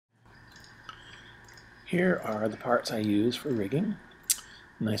Here are the parts I use for rigging.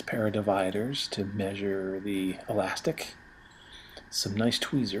 A nice pair of dividers to measure the elastic. Some nice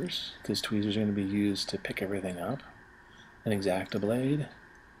tweezers, because tweezers are going to be used to pick everything up. An X-Acto blade.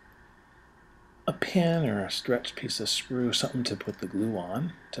 A pin or a stretched piece of sprue, something to put the glue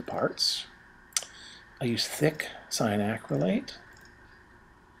on to parts. I use thick cyanacrylate.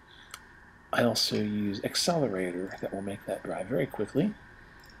 I also use accelerator that will make that dry very quickly.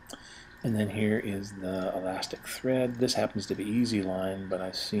 And then here is the elastic thread. This happens to be EZLine, but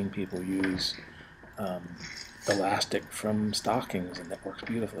I've seen people use elastic from stockings, and that works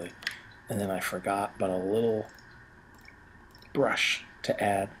beautifully. And then I forgot but a little brush to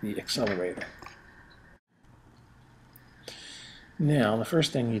add the accelerator. Now, the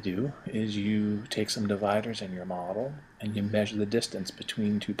first thing you do is you take some dividers in your model and you measure the distance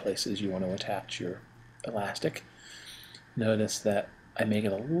between two places you want to attach your elastic. Notice that I make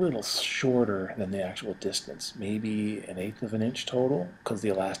it a little shorter than the actual distance, maybe 1/8 of an inch total, because the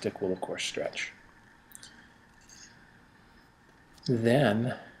elastic will of course stretch.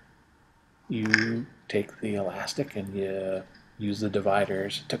 Then you take the elastic and you use the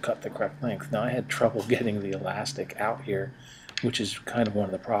dividers to cut the correct length. Now I had trouble getting the elastic out here, which is kind of one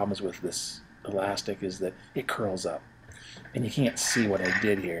of the problems with this elastic, is that it curls up. And you can't see what I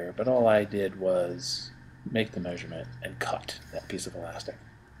did here, but all I did was make the measurement and cut that piece of elastic.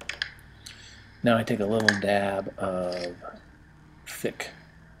 Now I take a little dab of thick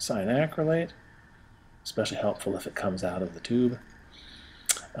cyanacrylate, especially helpful if it comes out of the tube,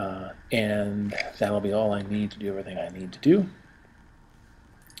 and that'll be all I need to do everything I need to do.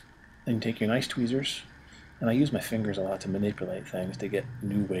 Then you take your nice tweezers, and I use my fingers a lot to manipulate things to get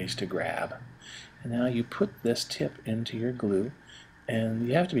new ways to grab. And now you put this tip into your glue, and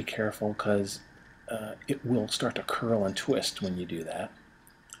you have to be careful because it will start to curl and twist when you do that.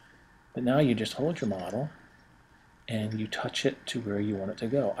 But now you just hold your model and you touch it to where you want it to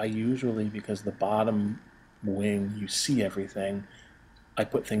go. I usually, because the bottom wing, you see everything, I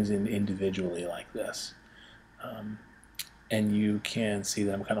put things in individually like this. And you can see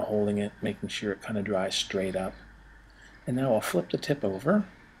that I'm kind of holding it, making sure it kind of dries straight up. And now I'll flip the tip over,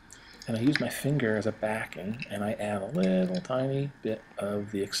 and I use my finger as a backing, and I add a little tiny bit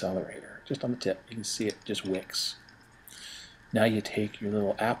of the accelerator, just on the tip. You can see it just wicks. Now you take your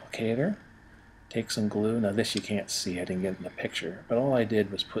little applicator, take some glue. Now this you can't see, I didn't get it in the picture, but all I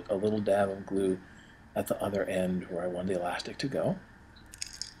did was put a little dab of glue at the other end where I want the elastic to go.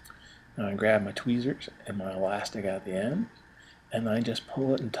 Now I grab my tweezers and my elastic at the end, and I just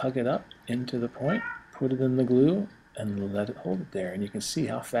pull it and tug it up into the point, put it in the glue, and let it hold it there, and you can see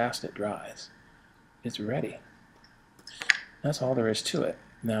how fast it dries. It's ready. That's all there is to it.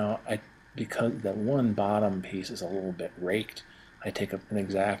 Now, because the one bottom piece is a little bit raked, I take an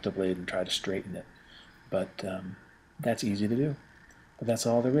X-Acto blade and try to straighten it. But that's easy to do. But that's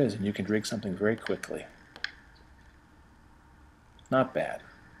all there is, and you can rig something very quickly. Not bad.